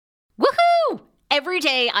Every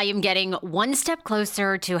day I am getting one step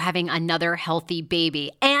closer to having another healthy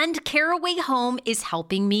baby, and Caraway Home is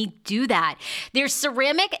helping me do that. Their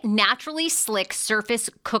ceramic, naturally slick surface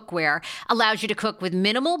cookware allows you to cook with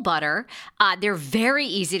minimal butter. They're very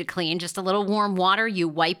easy to clean, just a little warm water, you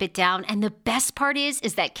wipe it down. And the best part is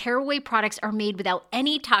that Caraway products are made without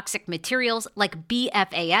any toxic materials like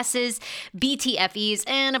BFASs, BTFEs,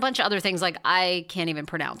 and a bunch of other things like I can't even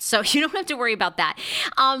pronounce. So you don't have to worry about that.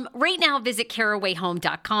 Right now, visit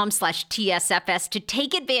carawayhome.com/TSFS to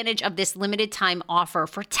take advantage of this limited time offer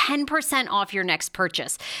for 10% off your next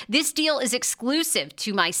purchase. This deal is exclusive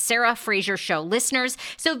to my Sarah Fraser Show listeners.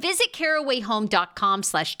 So visit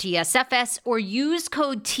carawayhome.com/TSFS or use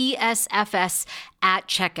code TSFS at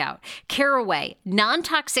checkout. Caraway,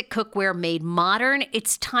 non-toxic cookware made modern.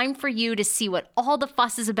 It's time for you to see what all the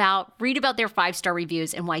fuss is about, read about their 5-star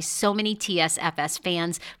reviews, and why so many TSFS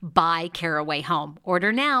fans buy Caraway Home.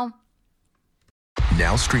 Order now.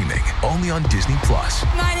 Now streaming only on Disney+.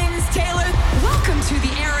 My name is Taylor. Welcome to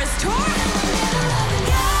the Eras Tour.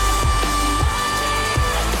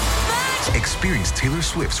 Experience Taylor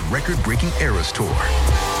Swift's record-breaking Eras Tour.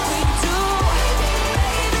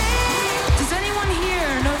 Does anyone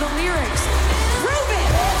here know the lyrics?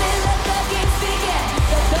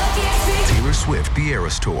 Taylor Swift The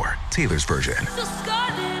Eras Tour, Taylor's version,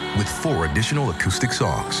 with 4 additional acoustic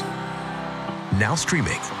songs. Now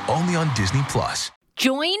streaming only on Disney+.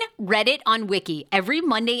 Join Reddit on Wiki every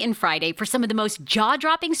Monday and Friday for some of the most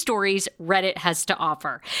jaw-dropping stories Reddit has to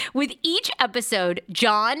offer. With each episode,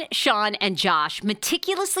 John, Schman, and Josh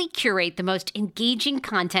meticulously curate the most engaging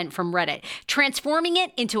content from Reddit, transforming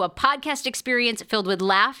it into a podcast experience filled with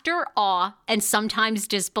laughter, awe, and sometimes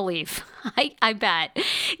disbelief. I bet.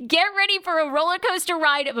 Get ready for a roller coaster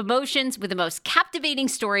ride of emotions with the most captivating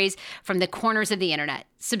stories from the corners of the internet.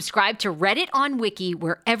 Subscribe to Reddit on Wiki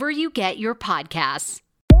wherever you get your podcasts.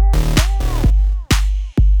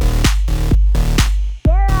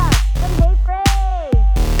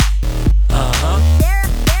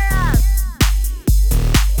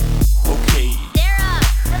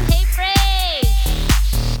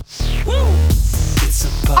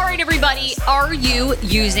 All right, everybody, are you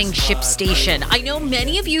using ShipStation? I know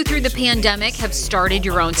many of you through the pandemic have started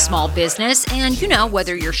your own small business, and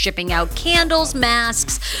whether you're shipping out candles,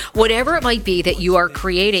 masks, whatever it might be that you are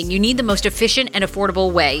creating, you need the most efficient and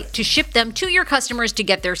affordable way to ship them to your customers to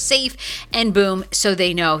get there safe and boom, so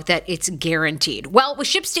they know that it's guaranteed. Well, with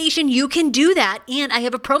ShipStation, you can do that, and I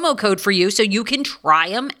have a promo code for you so you can try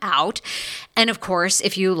them out. And of course,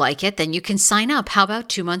 if you like it, then you can sign up. How about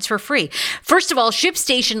 2 months for free? First of all,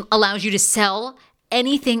 ShipStation allows you to sell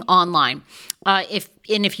anything online.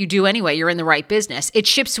 If you do anyway, you're in the right business. It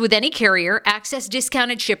ships with any carrier, access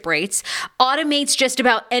discounted ship rates, automates just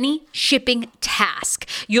about any shipping task.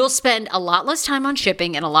 You'll spend a lot less time on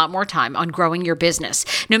shipping and a lot more time on growing your business.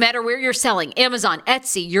 No matter where you're selling, Amazon,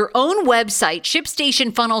 Etsy, your own website,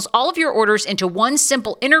 ShipStation funnels all of your orders into one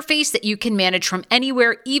simple interface that you can manage from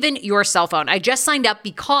anywhere, even your cell phone. I just signed up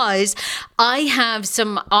because I have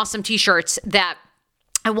some awesome t-shirts that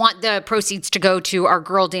I want the proceeds to go to our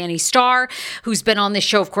girl, Danny Starr, who's been on this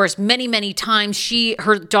show, of course, many, many times.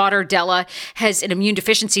 Her daughter, Della, has an immune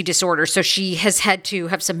deficiency disorder, so she has had to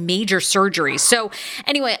have some major surgeries. So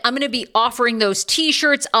anyway, I'm going to be offering those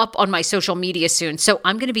t-shirts up on my social media soon. So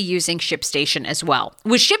I'm going to be using ShipStation as well.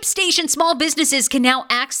 With ShipStation, small businesses can now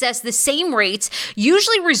access the same rates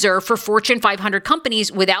usually reserved for Fortune 500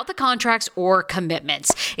 companies without the contracts or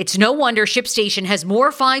commitments. It's no wonder ShipStation has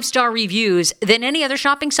more 5-star reviews than any other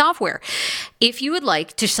shopping software. If you would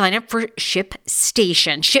like to sign up for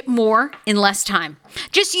ShipStation, ship more in less time,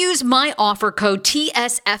 just use my offer code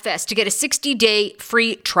TSFS to get a 60-day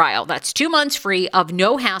free trial. That's 2 months free of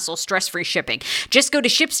no hassle, stress-free shipping. Just go to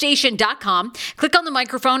ShipStation.com, click on the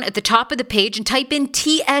microphone at the top of the page and type in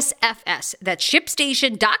TSFS. That's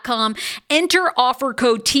ShipStation.com. Enter offer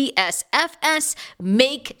code TSFS.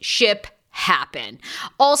 Make ship happen.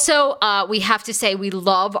 Also, we have to say we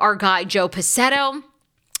love our guy, Joe Pacetto.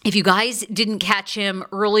 If you guys didn't catch him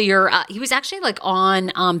earlier, he was actually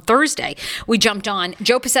on Thursday. We jumped on.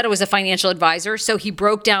 Joe Pacetto is a financial advisor, so he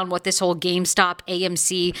broke down what this whole GameStop,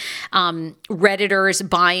 AMC, Redditors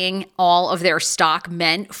buying all of their stock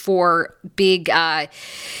meant for big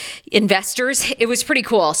investors. It was pretty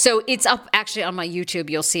cool. So it's up actually on my YouTube.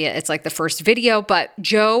 You'll see it. It's like the first video, but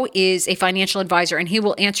Joe is a financial advisor and he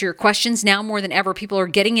will answer your questions now more than ever. People are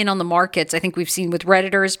getting in on the markets. I think we've seen with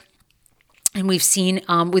Redditors. And we've seen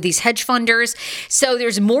with these hedge funders. So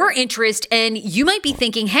there's more interest, and you might be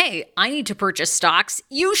thinking, hey, I need to purchase stocks.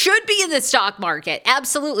 You should be in the stock market.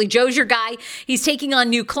 Absolutely. Joe's your guy. He's taking on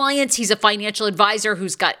new clients. He's a financial advisor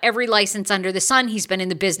who's got every license under the sun. He's been in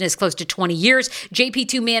the business close to 20 years.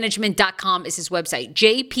 jp2management.com is his website.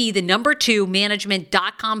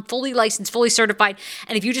 jp2management.com, fully licensed, fully certified.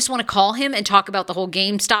 And if you just want to call him and talk about the whole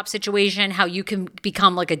GameStop situation, how you can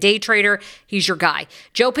become like a day trader, he's your guy.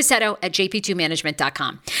 Joe Pacetto at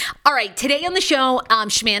jp2management.com. All right, today on the show,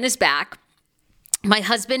 Schman is back. My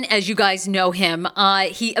husband, as you guys know him,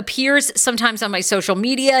 he appears sometimes on my social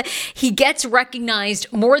media. He gets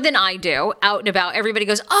recognized more than I do out and about. Everybody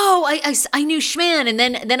goes, oh, I knew Schman, and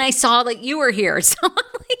then I saw like you were here. So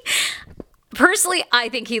personally, I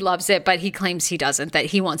think he loves it, but he claims he doesn't, that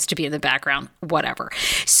he wants to be in the background, whatever.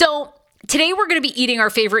 So today, we're going to be eating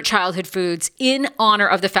our favorite childhood foods in honor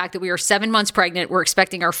of the fact that we are 7 months pregnant. We're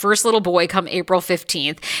expecting our first little boy come April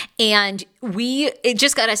 15th. And it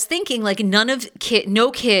just got us thinking, like,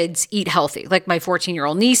 no kids eat healthy. Like, my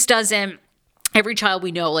 14-year-old niece doesn't. Every child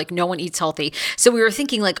we know, like, no one eats healthy. So we were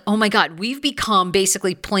thinking, like, oh my God, we've become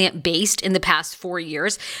basically plant-based in the past 4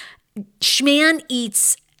 years. Schman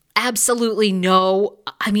eats absolutely no,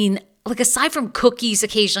 like aside from cookies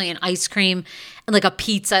occasionally and ice cream and like a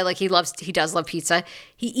pizza, like he does love pizza.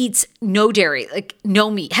 He eats no dairy, like no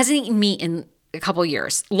meat. Hasn't eaten meat in a couple of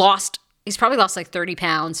years. He's probably lost like 30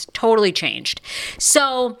 pounds, totally changed.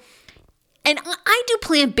 So, and I do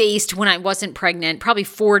plant-based when I wasn't pregnant, probably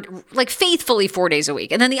faithfully 4 days a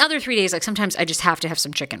week. And then the other 3 days, like sometimes I just have to have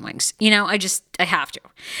some chicken wings. I have to.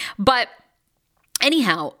 But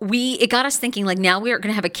anyhow, it got us thinking, like, now we are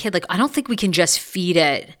going to have a kid. Like, I don't think we can just feed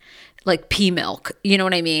it like pea milk. You know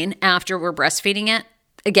what I mean? After we're breastfeeding it.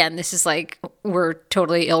 Again, this is like, we're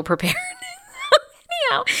totally ill prepared.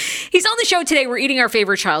 Anyhow, he's on the show today. We're eating our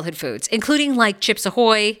favorite childhood foods, including like Chips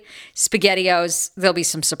Ahoy, SpaghettiOs. There'll be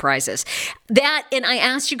some surprises. And I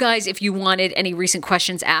asked you guys if you wanted any recent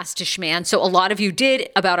questions asked to Schman. So a lot of you did,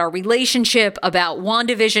 about our relationship, about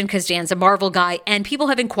WandaVision, because Dan's a Marvel guy, and people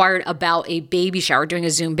have inquired about a baby shower, doing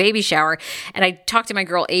a Zoom baby shower. And I talked to my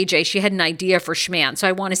girl AJ. She had an idea for Schman, so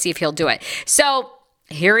I want to see if he'll do it. So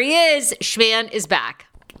here he is. Schman is back.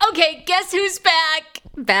 Okay, guess who's back?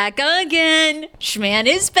 Back again. Schman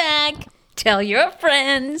is back. Tell your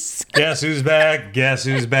friends. Guess who's back? Guess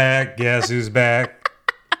who's back? Guess who's back?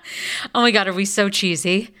 Oh my God, are we so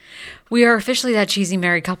cheesy? We are officially that cheesy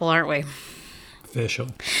married couple, aren't we? Official.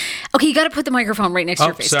 Okay, you got to put the microphone right next to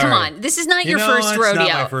your face. Sorry. Come on. This is not your first rodeo.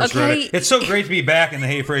 Not my first rodeo. It's so great to be back in the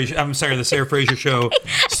the Sarah Fraser Show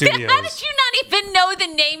studios. How did you not even know the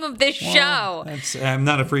name of this show? I'm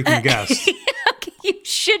not a freaking guest. Okay, you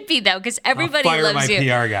should be, though, because everybody I'll fire loves you.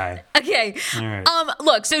 my PR guy. Okay. All right.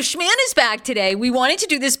 Look, so Schman is back today. We wanted to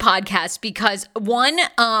do this podcast because, one,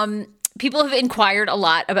 people have inquired a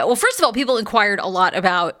lot about, well, first of all, people inquired a lot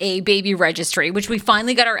about a baby registry, which we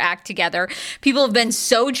finally got our act together. People have been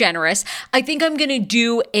so generous. I think I'm going to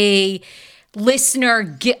do a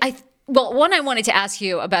listener, I wanted to ask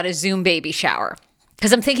you about a Zoom baby shower,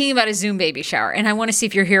 because I'm thinking about a Zoom baby shower, and I want to see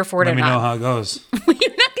if you're here for it or not. Let me know how it goes. You're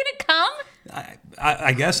not going to come?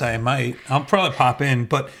 I guess I might. I'll probably pop in,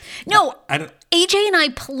 but no. I don't. AJ and I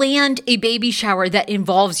planned a baby shower that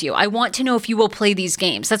involves you. I want to know if you will play these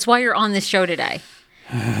games. That's why you're on this show today.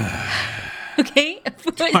 Okay?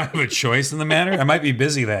 Do I have a choice in the matter? I might be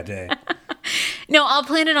busy that day. No, I'll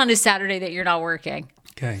plan it on a Saturday that you're not working.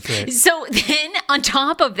 Okay, great. So then on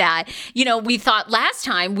top of that, we thought last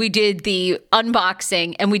time we did the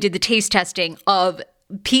unboxing and we did the taste testing of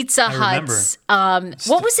Pizza Hut's,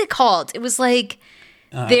 what was it called? It was like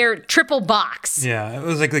their triple box. Yeah, it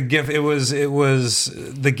was like the gift. It was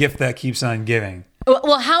the gift that keeps on giving.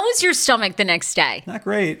 Well, how was your stomach the next day? Not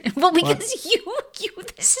great. Well, because you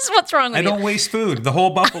this is what's wrong with you. I don't waste food. The whole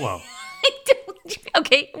buffalo.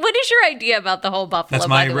 Okay, what is your idea about the whole buffalo? That's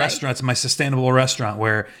my restaurant. It's my sustainable restaurant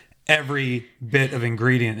where every bit of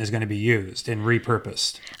ingredient is going to be used and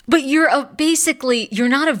repurposed. But you're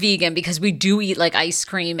not a vegan, because we do eat like ice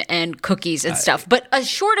cream and cookies and stuff. But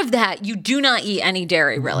short of that, you do not eat any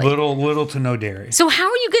dairy, really. Little to no dairy. So how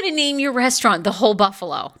are you going to name your restaurant The Whole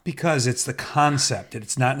Buffalo? Because it's the concept.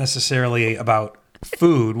 It's not necessarily about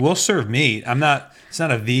food. We'll serve meat. It's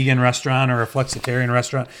not a vegan restaurant or a flexitarian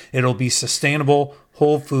restaurant. It'll be sustainable,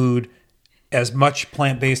 whole food, as much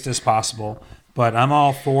plant-based as possible. But I'm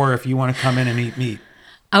all for if you want to come in and eat meat.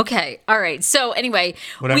 Okay. All right. So anyway,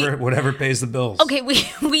 Whatever pays the bills. okay,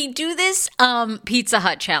 we do this Pizza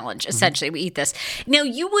Hut challenge. Essentially, we eat this. Now,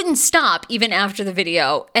 you wouldn't stop even after the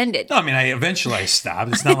video ended. No, I mean, I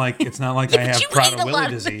stopped. It's not like I have you ate a Prader-Willi lot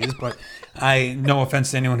of disease, but no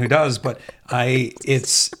offense to anyone who does, but I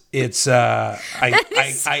ate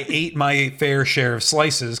my fair share of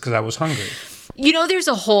slices because I was hungry. You know, there's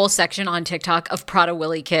a whole section on TikTok of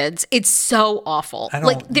Prader-Willi kids. It's so awful.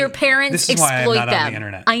 Like their parents this is why exploit I'm not them. on the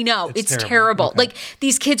internet. I know it's terrible. Okay. Like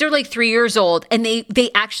these kids are like 3 years old, and they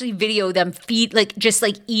actually video them feed just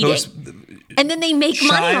eating, and then they make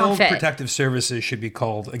money off it. Child Protective Services should be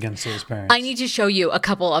called against those parents. I need to show you a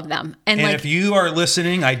couple of them, and if you are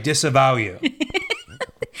listening, I disavow you.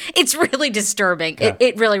 it's really disturbing. Yeah.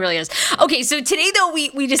 It really, really is. Okay, so today though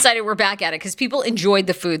we decided we're back at it because people enjoyed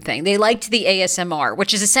the food thing. They liked the ASMR,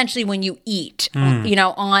 which is essentially when you eat,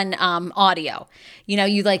 on audio.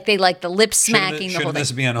 They like the lip smacking. Shouldn't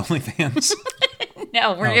this be on OnlyFans?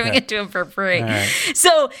 No, we're giving it to him for free. Right.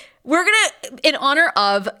 So we're going to, in honor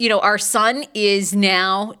of, our son is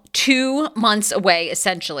now 2 months away,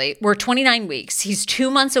 essentially. We're 29 weeks. He's 2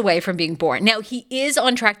 months away from being born. Now, he is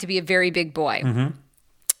on track to be a very big boy. Mm-hmm.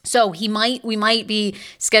 So we might be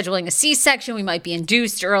scheduling a C-section. We might be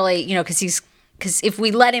induced early, because if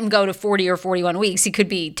we let him go to 40 or 41 weeks, he could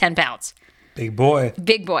be 10 pounds. Big boy.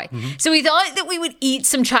 Mm-hmm. So we thought that we would eat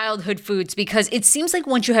some childhood foods because it seems like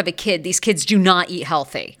once you have a kid, these kids do not eat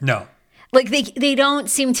healthy. No. Like they don't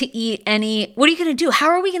seem to eat any. What are you going to do? How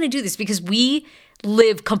are we going to do this? Because we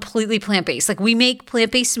live completely plant-based. Like we make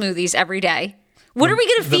plant-based smoothies every day. What are we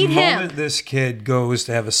going to feed him? The moment this kid goes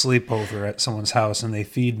to have a sleepover at someone's house and they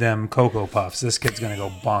feed them Cocoa Puffs, this kid's going to go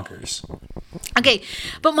bonkers. Okay,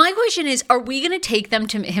 but my question is, are we going to take him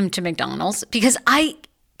to McDonald's? Because I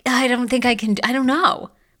don't think I can. I don't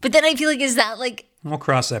know. But then I feel like, is that like... We'll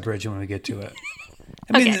cross that bridge when we get to it.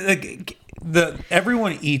 I mean,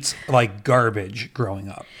 everyone eats like garbage growing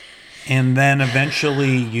up. And then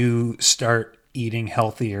eventually you start eating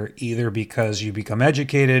healthier, either because you become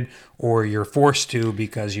educated or you're forced to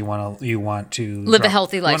because you want to live a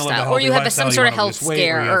healthy lifestyle, or you have some sort of health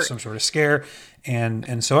scare, or you have some sort of scare.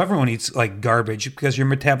 And so everyone eats like garbage because your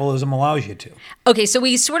metabolism allows you to. Okay, so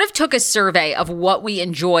we sort of took a survey of what we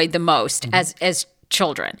enjoyed the most as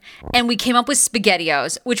children, and we came up with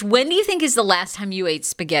SpaghettiOs. Which, when do you think is the last time you ate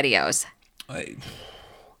SpaghettiOs?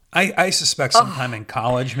 I suspect sometime in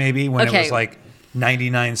college, maybe when it was like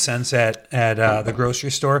 99 cents at the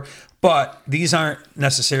grocery store. But these aren't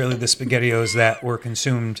necessarily the SpaghettiOs that were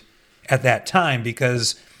consumed at that time,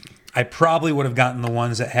 because I probably would have gotten the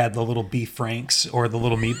ones that had the little beef franks or the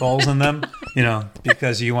little meatballs in them,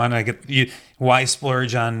 because you want to why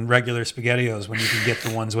splurge on regular SpaghettiOs when you can get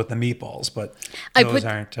the ones with the meatballs? But those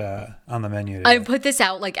aren't on the menu today. I put this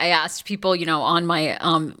out, like I asked people, on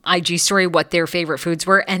my IG story what their favorite foods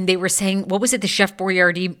were, and they were saying, what was it, the Chef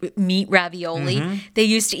Boyardee meat ravioli they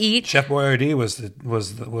used to eat? Chef Boyardee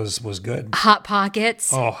was good. Hot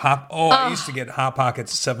Pockets. I used to get Hot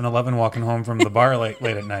Pockets at 7-Eleven walking home from the bar late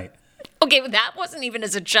at night. Okay, but that wasn't even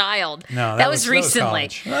as a child. No, that was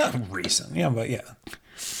recently. Recent, yeah, but yeah.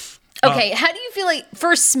 Okay, how do you feel like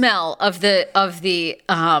first smell of the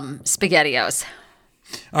SpaghettiOs?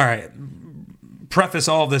 All right. Preface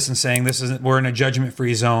all of this in saying we're in a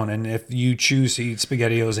judgment-free zone, and if you choose to eat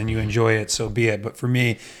SpaghettiOs and you enjoy it, so be it. But for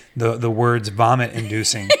me, the words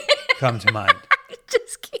vomit-inducing come to mind.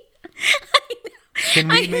 Just kidding. Can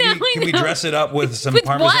we dress it up with some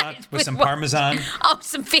Parmesan? With some Parmesan? Oh,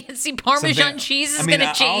 some fancy Parmesan cheese is going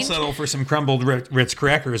to change. I'll settle for some crumbled Ritz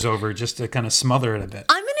crackers over just to kind of smother it a bit.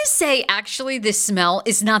 I'm going to say, actually, the smell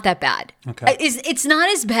is not that bad. Okay. It's not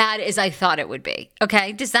as bad as I thought it would be.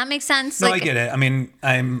 Okay? Does that make sense? No, I get it. I mean,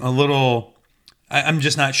 I'm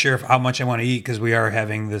just not sure how much I want to eat because we are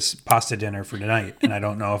having this pasta dinner for tonight, and I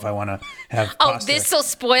don't know if I want to have pasta. Oh, this will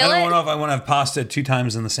spoil it? I don't know if I want to have pasta 2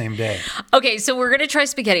 times in the same day. Okay, so we're going to try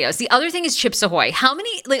SpaghettiOs. The other thing is Chips Ahoy.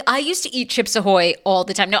 I used to eat Chips Ahoy all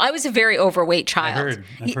the time. Now, I was a very overweight child.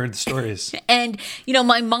 I've heard the stories. And,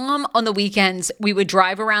 my mom on the weekends, we would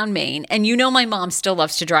drive around Maine, and my mom still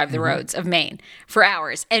loves to drive the roads of Maine for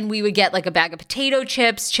hours, and we would get like a bag of potato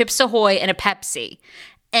chips, Chips Ahoy, and a Pepsi.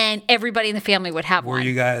 And everybody in the family would have one.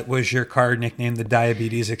 Was your car nicknamed the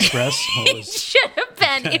Diabetes Express? It should have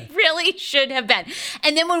been. It really should have been.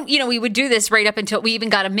 And then when, we would do this right up until we even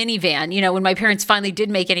got a minivan. When my parents finally did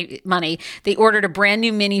make any money, they ordered a brand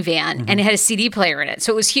new minivan and it had a CD player in it.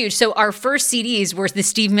 So it was huge. So our first CDs were the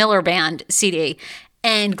Steve Miller Band CD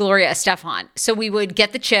and Gloria Estefan. So we would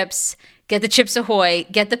get the chips, get the Chips Ahoy,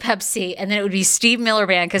 get the Pepsi, and then it would be Steve Miller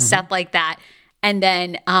Band because Seth liked that. And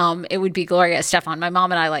then it would be Gloria Estefan. My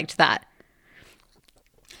mom and I liked that.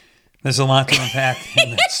 There's a lot to unpack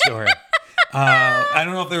in that story. I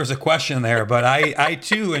don't know if there was a question there, but I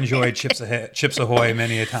too enjoyed Chips Ahoy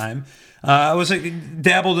many a time. I was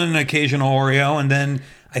dabbled in an occasional Oreo, and then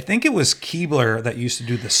I think it was Keebler that used to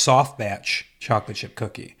do the soft batch chocolate chip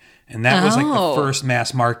cookie. And that was like the first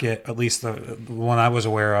mass market, at least the one I was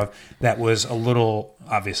aware of, that was a little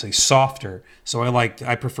obviously softer. So I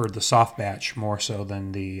preferred the soft batch more so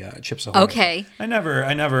than the Chips Ahoy. Okay. I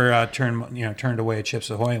never turned away Chips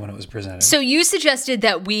Ahoy when it was presented. So you suggested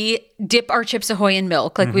that we dip our Chips Ahoy in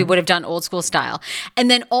milk, like we would have done old school style. And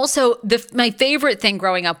then also my favorite thing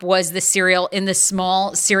growing up was the cereal in the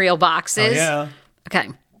small cereal boxes. Oh, yeah. Okay.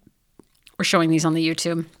 We're showing these on the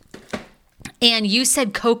YouTube. And you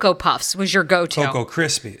said Cocoa Puffs was your go-to. Cocoa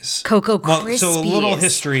Krispies. Cocoa Krispies. So a little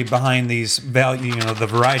history behind these the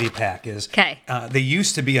variety pack is they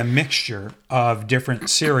used to be a mixture of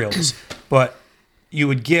different cereals, but you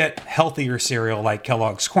would get healthier cereal like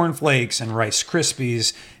Kellogg's Corn Flakes and Rice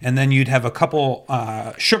Krispies, and then you'd have a couple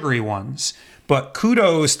sugary ones. But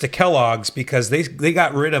kudos to Kellogg's because they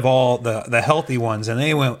got rid of all the healthy ones and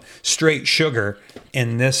they went straight sugar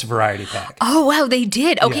in this variety pack. Oh, wow, they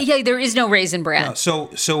did. Okay, yeah, there is no Raisin Bran.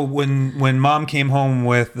 So when Mom came home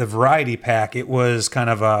with the variety pack, it was kind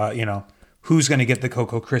of who's going to get the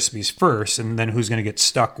Cocoa Krispies first and then who's going to get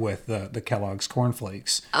stuck with the Kellogg's Corn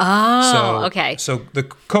Flakes. Oh, okay. So the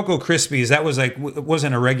Cocoa Krispies, that was it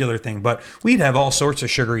wasn't a regular thing, but we'd have all sorts of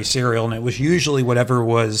sugary cereal and it was usually whatever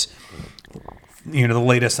was the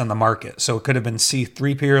latest on the market. So it could have been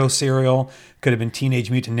C-3PO cereal, could have been Teenage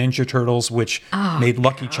Mutant Ninja Turtles, which made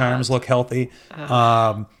Lucky Charms look healthy.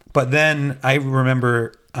 But then I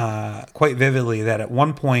remember quite vividly that at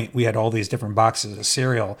one point we had all these different boxes of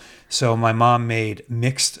cereal. So my mom made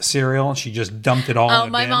mixed cereal and she just dumped it all in a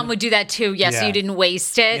bin. My mom would do that too. Yes, so you didn't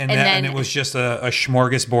waste it. And it was just a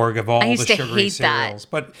smorgasbord of all the sugary cereals.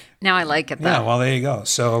 That. But now I like it though. Yeah, well there you go.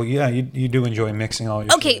 So yeah, you do enjoy mixing all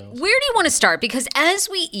your cereals. Where do you want to start? Because as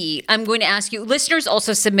we eat, I'm going to ask you, listeners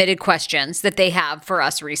also submitted questions that they have for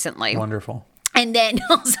us recently. Wonderful. And then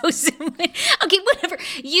also, okay, whatever.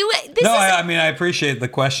 I appreciate the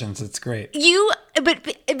questions. It's great.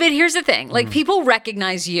 But here's the thing. Like, people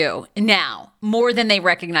recognize you now more than they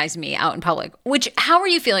recognize me out in public. How are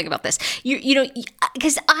you feeling about this?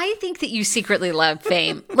 Because I think that you secretly love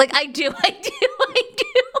fame. Like, I do. Why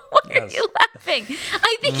are you laughing?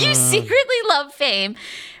 I think you secretly love fame.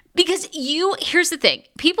 Because here's the thing.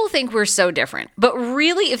 People think we're so different. But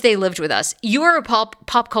really, if they lived with us, you are a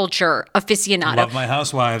pop culture aficionado. Love my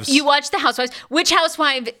Housewives. You watch the Housewives. Which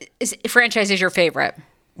Housewives franchise is your favorite?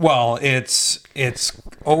 Well, it's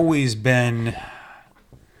always been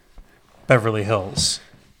Beverly Hills.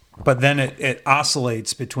 But then it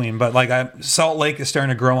oscillates between. But Salt Lake is starting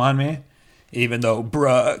to grow on me. Even though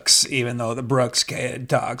the Brooks kid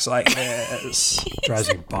talks like this, drives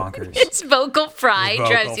me bonkers. It's vocal fry.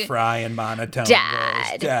 Vocal fry and monotone.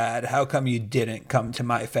 Dad, how come you didn't come to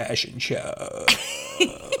my fashion show?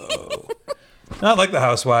 I like the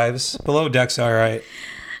Housewives. Below Deck's all right.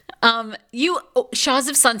 Shaws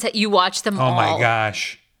of Sunset, you watch them all. Oh my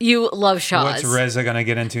gosh. You love Shaws. What's Reza going to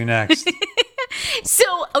get into next? So,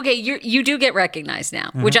 okay, you do get recognized now,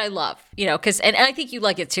 which I love, and I think you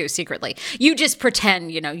like it too, secretly. You just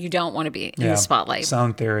pretend, you don't want to be in the spotlight.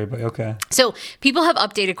 Sound theory, but okay. So people have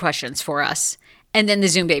updated questions for us, and then the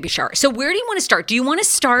Zoom baby shower. So where do you want to start? Do you want to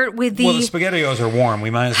start with the... Well, the SpaghettiOs are warm. We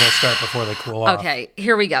might as well start before they cool off. Okay,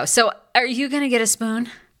 here we go. So are you going to get a spoon?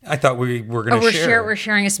 I thought we were going to share. We're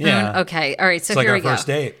sharing a spoon? Yeah. Okay, all right, so it's here we go. It's like our first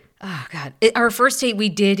date. Oh, God. Our first date, we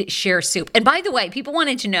did share soup. And by the way, people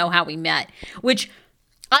wanted to know how we met, which...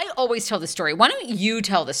 I always tell the story. Why don't you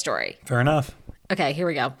tell the story? Fair enough. Okay, here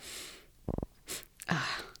we go.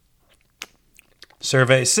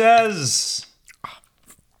 Survey says...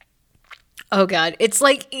 Oh, God. It's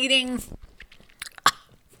like eating...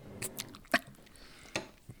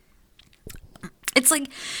 It's like,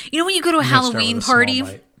 when you go to a Halloween party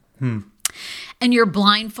and you're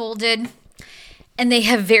blindfolded and they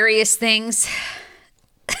have various things...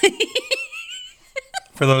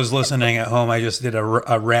 For those listening at home, I just did a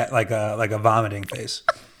rat like a vomiting face.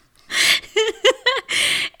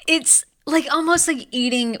 It's like almost like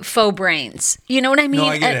eating faux brains. You know what I mean? No,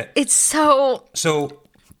 I get it. It's so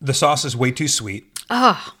the sauce is way too sweet.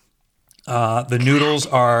 Oh. The noodles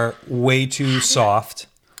are way too soft.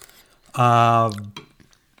 So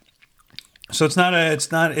it's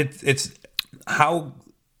how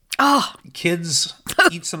kids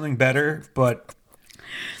eat something better, but.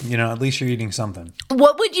 At least you're eating something.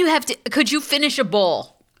 What would you have to... Could you finish a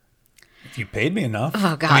bowl? If you paid me enough.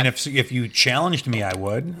 Oh, God. I mean, if you challenged me, I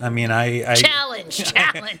would. I mean, Challenge.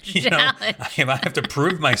 I have to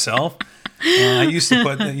prove myself. I used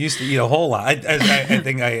to eat a whole lot. I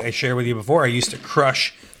think I shared with you before. I used to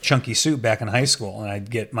crush chunky soup back in high school, and I'd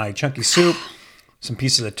get my chunky soup, some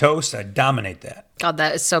pieces of toast. I'd dominate that. God,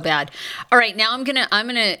 that is so bad. All right, now I'm gonna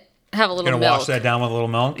have a little You're gonna milk. wash that down with a little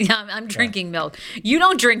milk. Yeah, I'm drinking milk. You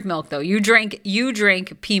don't drink milk though. You drink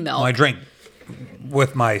pea milk. Well, I drink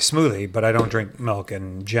with my smoothie, but I don't drink milk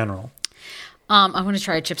in general. I want to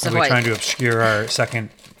try Chips Are Ahoy. we trying to obscure our second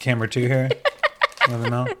camera too here? With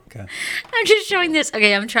the milk? Okay. I'm just showing this.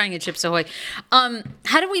 Okay, I'm trying a Chips Ahoy.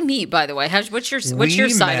 How do we meet, by the way? What's your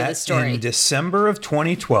side of the story? In December of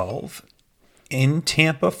 2012 in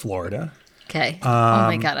Tampa, Florida. Okay. Oh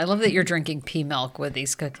my God, I love that you're drinking pea milk with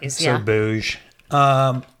these cookies. So bouge.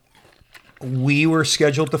 We were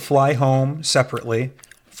scheduled to fly home separately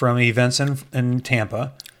from events in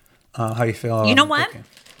Tampa. How do you feel? You know what? Cooking?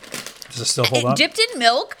 Does it still hold up? Dipped in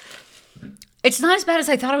milk. It's not as bad as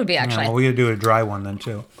I thought it would be, actually. Well, we gotta do a dry one then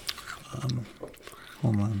too.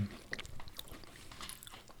 Hold on.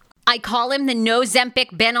 I call him the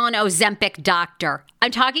no-Zempic, been on Ozempic doctor. I'm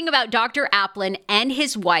talking about Dr. Applin and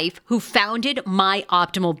his wife who founded My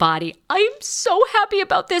Optimal Body. I am so happy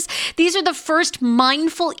about this. These are the first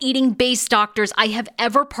mindful eating-based doctors I have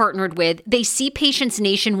ever partnered with. They see patients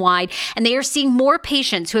nationwide, and they are seeing more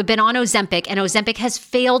patients who have been on Ozempic, and Ozempic has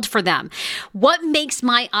failed for them. What makes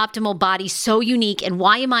My Optimal Body so unique, and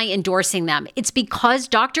why am I endorsing them? It's because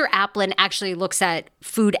Dr. Applin actually looks at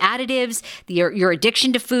food additives, your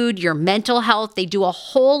addiction to food, your mental health. They do a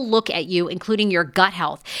whole look at you, including your gut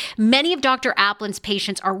health. Many of Dr. Applin's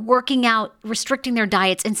patients are working out, restricting their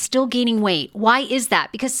diets, and still gaining weight. Why is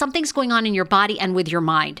that? Because something's going on in your body and with your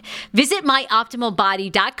mind. Visit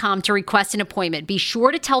myoptimalbody.com to request an appointment. Be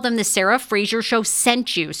sure to tell them the Sarah Fraser Show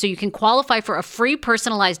sent you so you can qualify for a free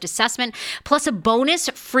personalized assessment plus a bonus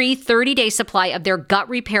free 30-day supply of their gut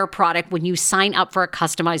repair product when you sign up for a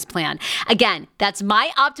customized plan. Again, that's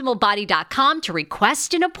myoptimalbody.com to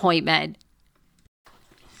request an appointment.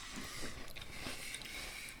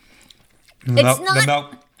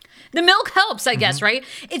 The milk helps, I guess, right?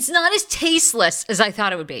 It's not as tasteless as I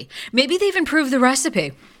thought it would be. Maybe they've improved the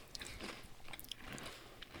recipe.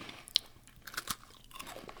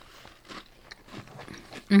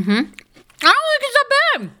 I don't think it's that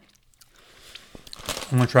bad.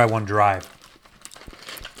 I'm gonna try one dry.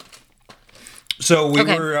 So we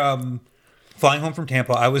were flying home from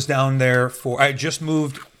Tampa. I was down there I had just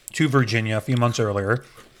moved to Virginia a few months earlier.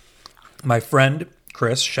 My friend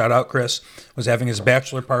Chris, shout out Chris, was having his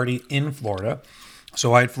bachelor party in Florida.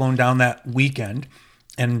 So I had flown down that weekend,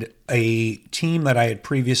 and a team that I had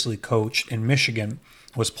previously coached in Michigan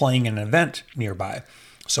was playing an event nearby.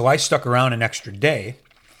 So I stuck around an extra day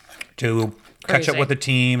to catch up with the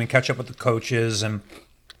team and catch up with the coaches, and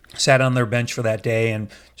sat on their bench for that day and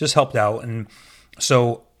just helped out. And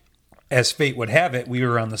so as fate would have it, we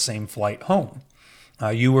were on the same flight home.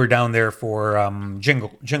 You were down there for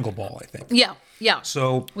Jingle Ball, I think. Yeah.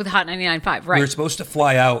 So with Hot 99.5, right? We were supposed to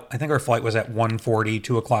fly out. I think our flight was at 1:40,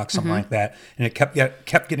 2 o'clock, something like that, and it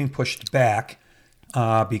kept getting pushed back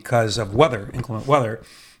because of inclement weather.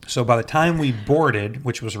 So by the time we boarded,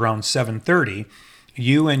 which was around 7:30,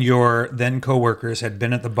 you and your then coworkers had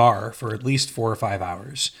been at the bar for at least 4 or 5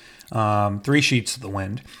 hours, 3 sheets to the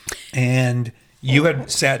wind, and you had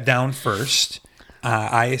sat down first.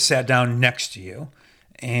 I sat down next to you.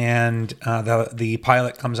 And the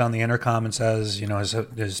pilot comes on the intercom and says,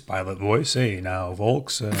 his pilot voice, "Hey, now,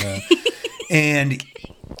 folks," and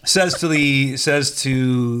says to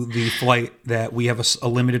the flight that we have a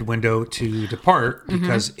limited window to depart,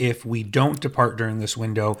 because if we don't depart during this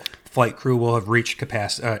window, flight crew will have reached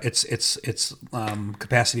its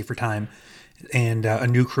capacity for time, and a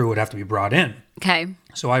new crew would have to be brought in. Okay.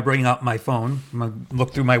 So I bring up my phone,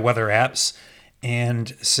 look through my weather apps,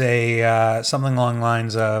 and say something along the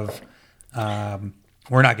lines of,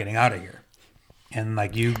 "We're not getting out of here." And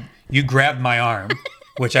like you grabbed my arm,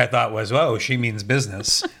 which I thought was, "Whoa, she means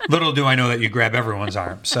business." Little do I know that you grab everyone's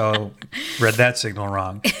arm. So read that signal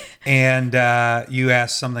wrong. And you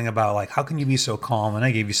asked something about like, "How can you be so calm?" And I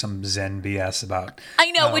gave you some Zen BS about. I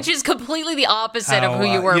know, which is completely the opposite of who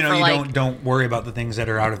you were. Don't worry about the things that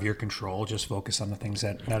are out of your control. Just focus on the things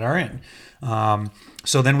that are in.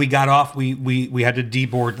 So then we got off. We had to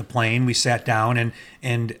deboard the plane. We sat down,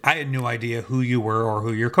 and I had no idea who you were or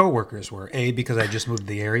who your coworkers were. A, because I just moved to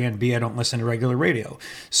the area, and B, I don't listen to regular radio.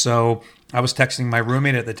 So I was texting my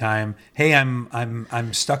roommate at the time, "Hey,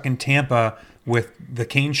 I'm stuck in Tampa with the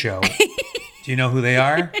Kane Show. Do you know who they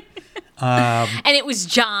are?" And it was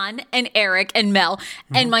John and Eric and Mel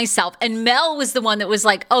and myself. And Mel was the one that was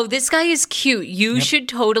like, oh, this guy is cute. You should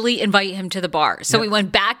totally invite him to the bar. So we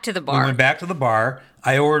went back to the bar. We went back to the bar.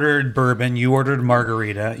 I ordered bourbon. You ordered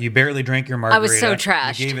margarita. You barely drank your margarita. I was so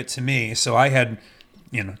trashed. You gave it to me. So I had,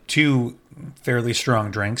 2 fairly strong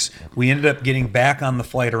drinks. We ended up getting back on the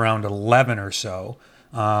flight around 11 or so.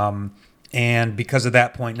 And because of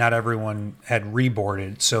that point, not everyone had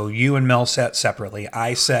reboarded. So you and Mel sat separately.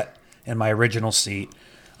 I sat in my original seat.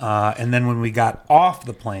 And then when we got off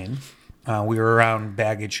the plane, we were around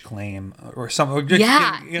baggage claim or something. Getting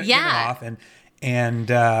off. And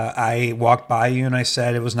I walked by you and I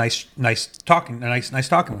said, it was nice talking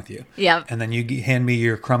with you. Yeah. And then you hand me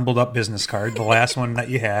your crumbled up business card, the last one that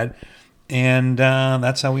you had. And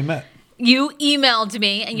that's how we met. You emailed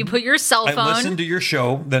me and you put your cell phone. I listened to your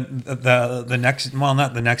show the next, well,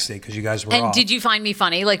 not the next day because you guys were off. And did you find me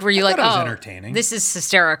funny? Like, were you I like, thought it was oh, entertaining. This is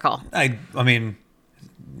hysterical. I mean,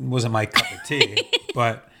 it wasn't my cup of tea,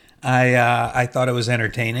 but I thought it was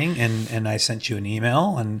entertaining, and I sent you an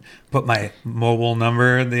email and put my mobile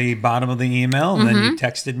number at the bottom of the email, and then you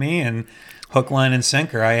texted me, and hook, line, and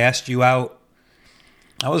sinker. I asked you out.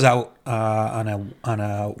 I was out on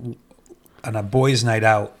a boys' night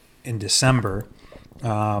out in December.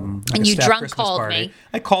 And you drunk Christmas called party. Me.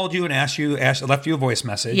 I called you and I left you a voice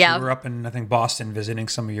message. Yeah. You were up in, I think, Boston visiting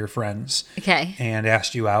some of your friends. Okay. And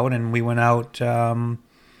asked you out, and we went out,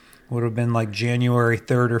 would have been like January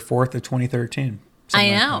 3rd or 4th of 2013.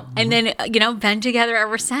 I know. Like and then, been together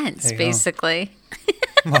ever since, basically.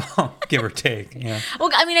 Well, give or take, yeah.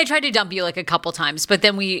 Well, I mean, I tried to dump you like a couple times, but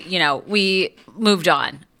then we moved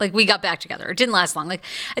on. Like, we got back together. It didn't last long. Like,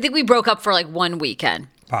 I think we broke up for like one weekend.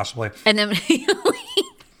 Possibly. And then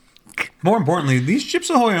more importantly, these Chips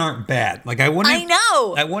Ahoy aren't bad. Like, I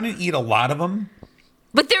know. I wouldn't eat a lot of them.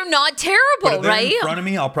 But they're not terrible, but if they're right? in front of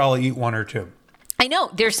me, I'll probably eat 1 or 2. I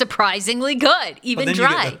know. They're surprisingly good, even but then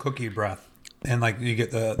dry. You get the cookie breath. And like you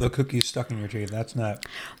get the cookies stuck in your teeth. That's not.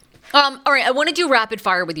 All right. I want to do rapid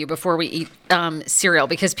fire with you before we eat cereal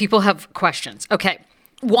because people have questions. Okay.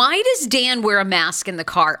 Why does Dan wear a mask in the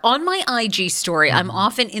car? On my IG story, I'm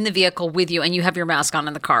often in the vehicle with you and you have your mask on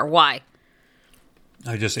in the car. Why?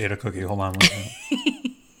 I just ate a cookie. Hold on one second.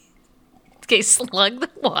 Okay. Slug the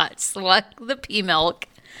what? Slug the pea milk.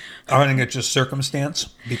 I think it's just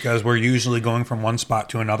circumstance because we're usually going from one spot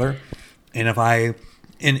to another. And if I,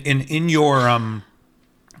 in your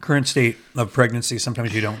current state of pregnancy,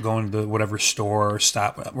 sometimes you don't go into whatever store or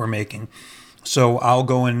stop we're making. So I'll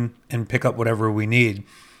go in and pick up whatever we need.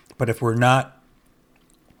 But if we're not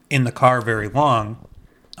in the car very long,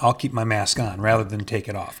 I'll keep my mask on rather than take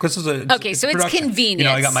it off. Because it's convenient.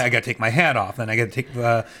 I got to take my hat off, then I got to take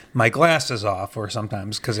my glasses off, or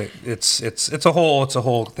sometimes because it's a whole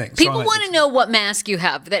thing. People want to know what mask you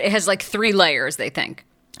have. That it has like 3 layers. They think.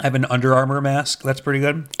 I have an Under Armour mask. That's pretty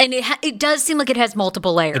good. And it does seem like it has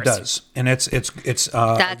multiple layers. It does, and it's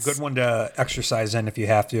a good one to exercise in if you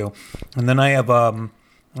have to. And then I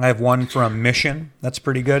have one from Mission. That's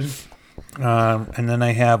pretty good. And then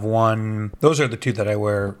I have one. Those are the 2 that I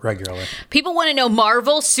wear regularly. People want to know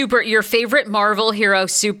your favorite Marvel hero,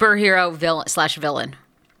 superhero, villain.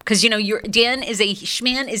 Because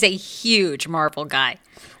Schman is a huge Marvel guy.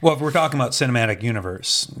 Well, if we're talking about cinematic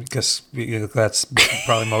universe, because that's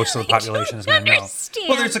probably most of the population is going to know.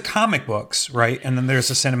 Well, there's the comic books, right? And then there's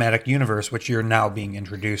the cinematic universe, which you're now being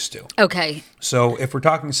introduced to. Okay. So if we're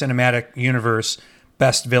talking cinematic universe,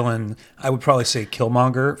 best villain, I would probably say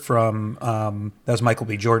Killmonger from, that was Michael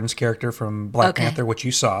B. Jordan's character from Black Panther, which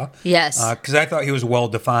you saw. Yes. Because I thought he was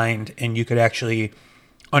well-defined and you could actually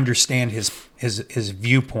understand his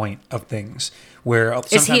viewpoint of things. Where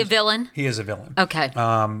is he a villain? He is a villain. Okay.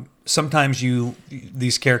 Sometimes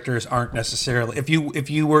these characters aren't necessarily. If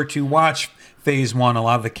you were to watch Phase 1, a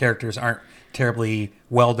lot of the characters aren't terribly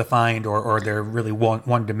well defined or they're really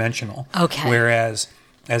one dimensional. Okay. Whereas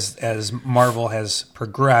as Marvel has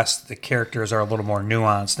progressed, the characters are a little more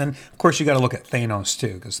nuanced. And of course, you got to look at Thanos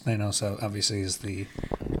too, because Thanos obviously is the.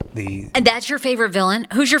 And that's your favorite villain?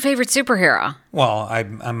 Who's your favorite superhero? Well,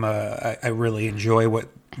 I really enjoy what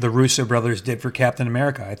the Russo brothers did for Captain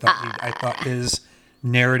America. I thought his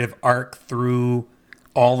narrative arc through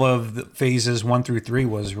all of the phases 1 through 3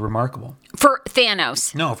 was remarkable. For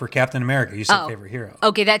Thanos? No, for Captain America. You said favorite hero.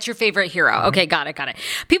 Okay, that's your favorite hero. Mm-hmm. Okay, got it.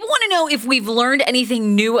 People want to know if we've learned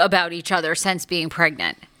anything new about each other since being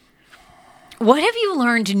pregnant. What have you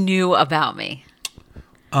learned new about me?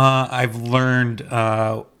 I've learned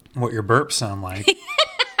what your burps sound like.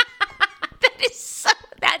 That is so.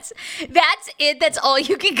 That's it. That's all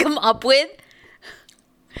you can come up with.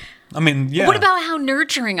 I mean, yeah. What about how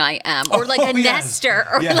nurturing I am? Or like a nester?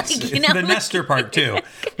 Or yes. like, you know. The nester part too.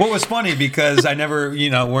 What was funny, because I never,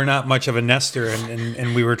 we're not much of a nester,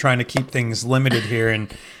 and we were trying to keep things limited here.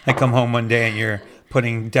 And I come home one day and you're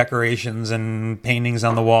putting decorations and paintings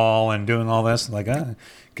on the wall and doing all this. Like,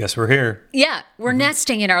 guess we're here. Yeah, we're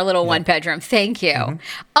nesting in our little one bedroom. Thank you.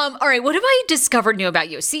 All right, what have I discovered new about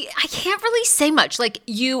you? See, I can't really say much. Like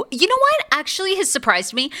you know what actually has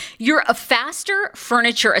surprised me? You're a faster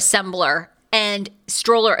furniture assembler and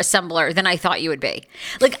stroller assembler than I thought you would be.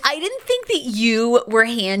 Like, I didn't think that you were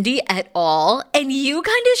handy at all, and you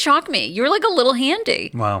kind of shocked me. You were like a little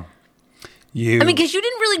handy. Wow. I mean, because you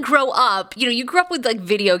didn't really grow up, you grew up with like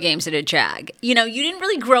video games at a Jag. You didn't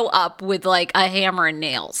really grow up with like a hammer and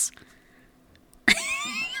nails. I'm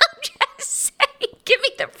just saying, give me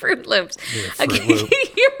the Fruit Loops. You're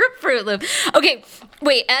a Fruit Loop. Okay,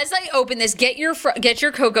 wait, as I open this, get your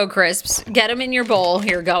Cocoa Crisps. Get them in your bowl.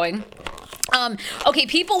 Here, going. Okay,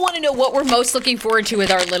 people want to know what we're most looking forward to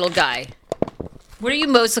with our little guy. What are you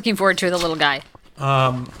most looking forward to with the little guy?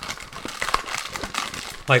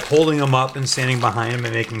 Like holding him up and standing behind him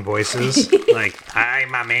and making voices. Like, hi,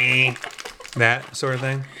 mommy. That sort of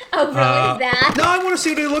thing. Oh, really? That? No, I want to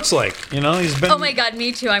see what he looks like. He's been... Oh, my God,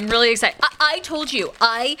 me too. I'm really excited. I told you,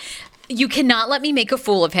 you cannot let me make a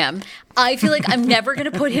fool of him. I feel like I'm never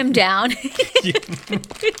going to put him down.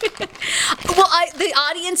 Well, the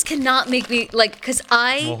audience cannot make me, like, because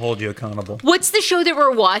We'll hold you accountable. What's the show that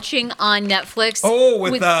we're watching on Netflix? Oh,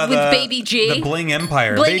 with Baby G? The Bling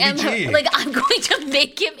Empire. Baby G. Like, I'm going to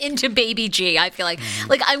make him into Baby G, I feel like.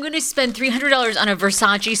 Like, I'm going to spend $300 on a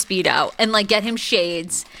Versace Speedo and, like, get him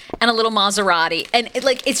shades and a little Maserati. And,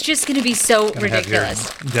 it's just going to be so ridiculous.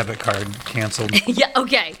 Have your debit card canceled. Yeah,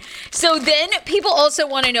 okay. So then people also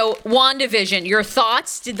want to know WandaVision. Your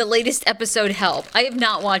thoughts? Did the latest episode help? I have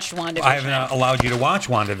not watched WandaVision. I have not allowed you to watch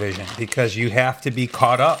WandaVision because you have to be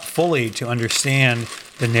caught up fully to understand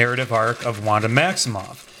the narrative arc of Wanda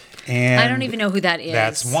Maximoff. And I don't even know who that is.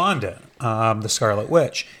 That's Wanda, the Scarlet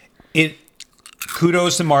Witch.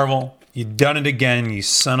 Kudos to Marvel. You've done it again, you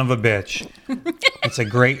son of a bitch. It's a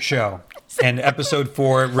great show. And episode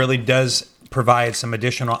 4 really does provide some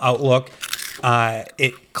additional outlook.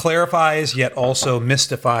 It clarifies yet also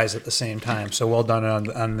mystifies at the same time. So well done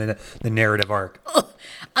on the narrative arc. Ugh.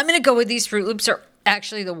 I'm going to go with these Fruit Loops are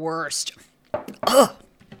actually the worst. Ugh.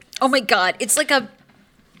 Oh my God. It's like a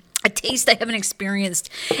taste I haven't experienced.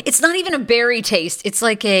 It's not even a berry taste. It's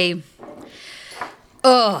like a...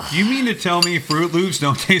 Ugh. You mean to tell me Fruit Loops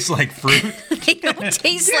don't taste like fruit? They don't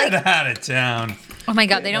taste Get like... out of town. Oh my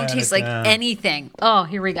God. They don't taste like anything. Oh,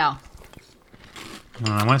 here we go.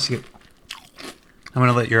 I want to see it. I'm going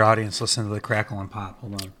to let your audience listen to the crackle and pop.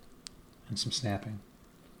 Hold on. And some snapping.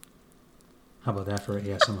 How about that for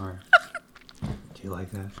ASMR? Do you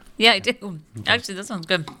like that? Yeah, I do. Okay. Actually, that sounds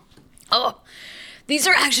good. Oh, these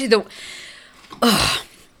are actually the... Oh,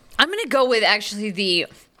 I'm going to go with actually the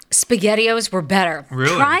SpaghettiOs were better.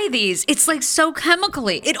 Really? Try these. It's like so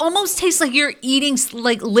chemically. It almost tastes like you're eating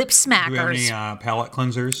like lip smackers. Do we have any palate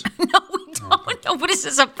cleansers? No, we don't. No, what is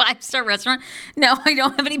this, a 5-star restaurant? No, I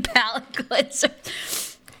don't have any palate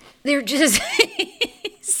cleansers. They're just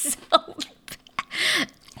so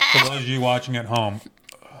bad. For those of you watching at home.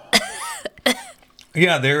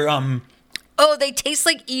 Yeah, they're... Oh, they taste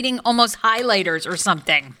like eating almost highlighters or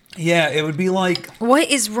something. Yeah, it would be like... What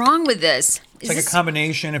is wrong with this? It's like a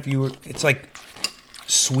combination it's like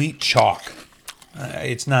sweet chalk.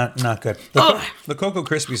 It's not good. The Cocoa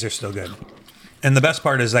Krispies are still good. And the best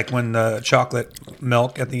part is like when the chocolate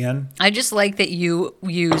milk at the end. I just like that you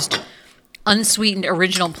used unsweetened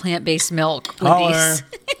original plant-based milk with these.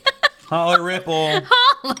 Holler Ripple.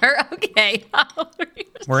 Holler, okay. Holler.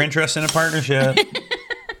 We're interested in a partnership.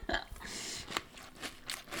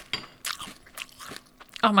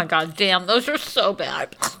 Oh my God, damn, those are so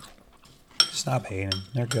bad. Stop hating.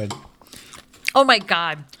 They're good. Oh my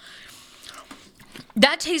God.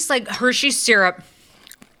 That tastes like Hershey syrup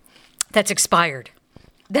that's expired.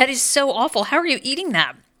 That is so awful. How are you eating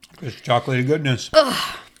that? It's chocolatey goodness.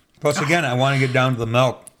 Ugh. Plus, again, I want to get down to the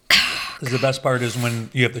milk. Because the best part is when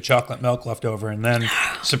you have the chocolate milk left over, and then,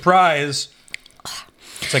 surprise,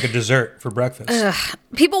 it's like a dessert for breakfast. Ugh.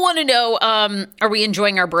 People want to know, are we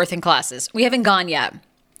enjoying our birthing classes? We haven't gone yet.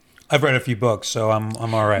 I've read a few books, so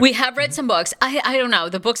I'm all right. We have read some books. I don't know.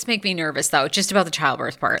 The books make me nervous, though, just about the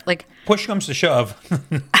childbirth part. Like, push comes to shove,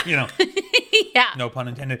 Yeah. No pun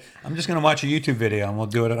intended. I'm just going to watch a YouTube video, and we'll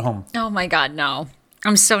do it at home. Oh, my God, no.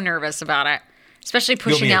 I'm so nervous about it. Especially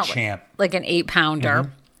pushing out like an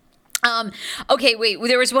 8-pounder. Mm-hmm. Okay, wait.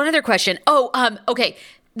 There was one other question. Oh, okay.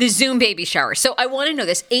 the Zoom baby shower. So I want to know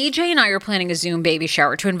this. AJ and I are planning a Zoom baby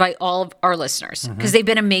shower to invite all of our listeners because they've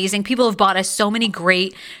been amazing. People have bought us so many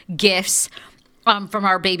great gifts from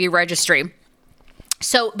our baby registry.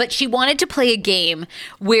 So, but she wanted to play a game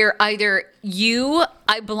where either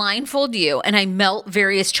I blindfold you and I melt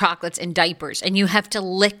various chocolates in diapers and you have to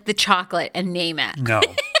lick the chocolate and name it. No.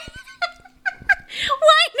 Why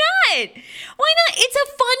not? Why not? It's a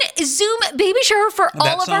fun Zoom baby shower for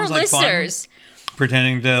all of our listeners. Fun.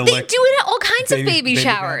 Pretending to They do it at all kinds of baby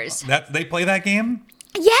showers. They play that game?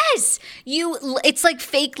 Yes. It's like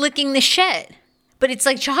fake licking the shit, but it's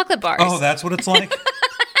like chocolate bars. Oh, that's what it's like?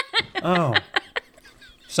 Oh.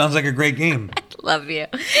 Sounds like a great game. Love you.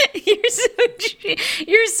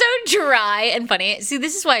 You're so dry and funny. See,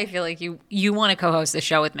 this is why I feel like you want to co-host the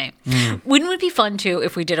show with me. Wouldn't it be fun too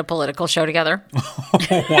if we did a political show together?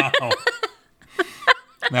 Oh, wow.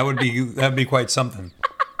 That'd be quite something.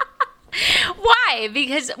 Why?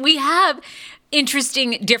 Because we have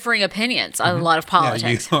interesting, differing opinions on a lot of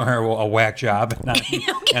politics. Yeah, you are a whack job,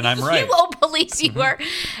 and I'm right. You old police, you are.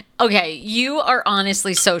 Okay, you are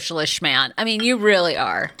honestly socialist, Schman. I mean, you really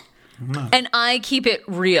are. And I keep it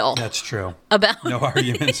real. That's true. No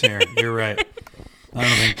arguments here. You're right. I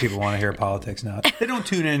don't think people want to hear politics now. They don't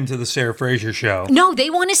tune into the Sarah Fraser show. No, they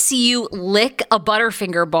want to see you lick a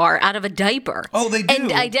Butterfinger bar out of a diaper. Oh, they do. And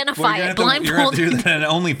identify it blindfolded. You're going to do that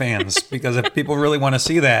on OnlyFans because if people really want to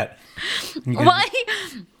see that. Why?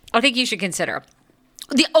 I think you should consider.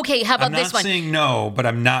 Okay, how about this one? I'm not saying no, but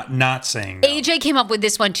I'm not saying no. AJ came up with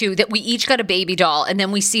this one too, that we each got a baby doll and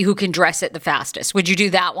then we see who can dress it the fastest. Would you do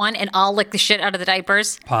that one? And I'll lick the shit out of the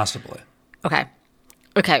diapers? Possibly. Okay.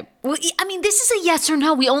 Well, I mean, this is a yes or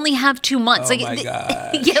no. We only have 2 months. Oh, my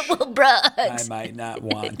God. Yeah, well, Brooks. I might not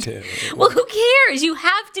want to. Well, who cares? You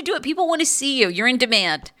have to do it. People want to see you. You're in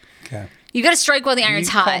demand. Okay. You got to strike while the iron's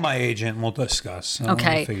hot. Call my agent and we'll discuss.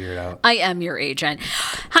 Okay. We'll figure it out. I am your agent.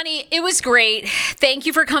 Honey, it was great. Thank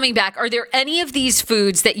you for coming back. Are there any of these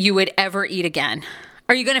foods that you would ever eat again?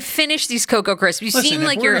 Are you going to finish these Cocoa Crisps? You seem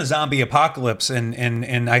like you're in a zombie apocalypse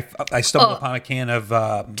and I stumble upon a can of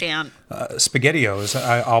SpaghettiOs.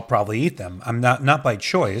 I'll probably eat them. I'm not by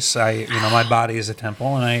choice. My body is a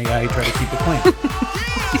temple and I try to keep it clean.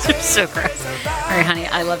 These are so gross. All right, honey,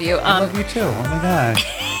 I love you. I love you too. Oh my God.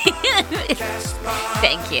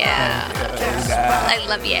 Thank you. I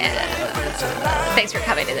love you. Thanks for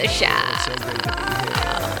coming to the show.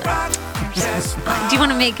 Do you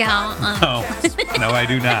want to make out? No, I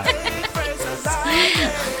do not.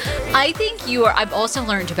 I think I've also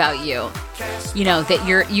learned about you,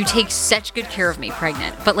 that you take such good care of me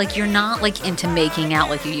pregnant, but like you're not like into making out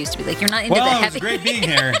like you used to be. Like you're not into the heavy. Well, it was great being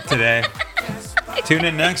here today. Tune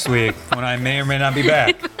in next week when I may or may not be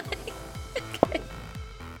back.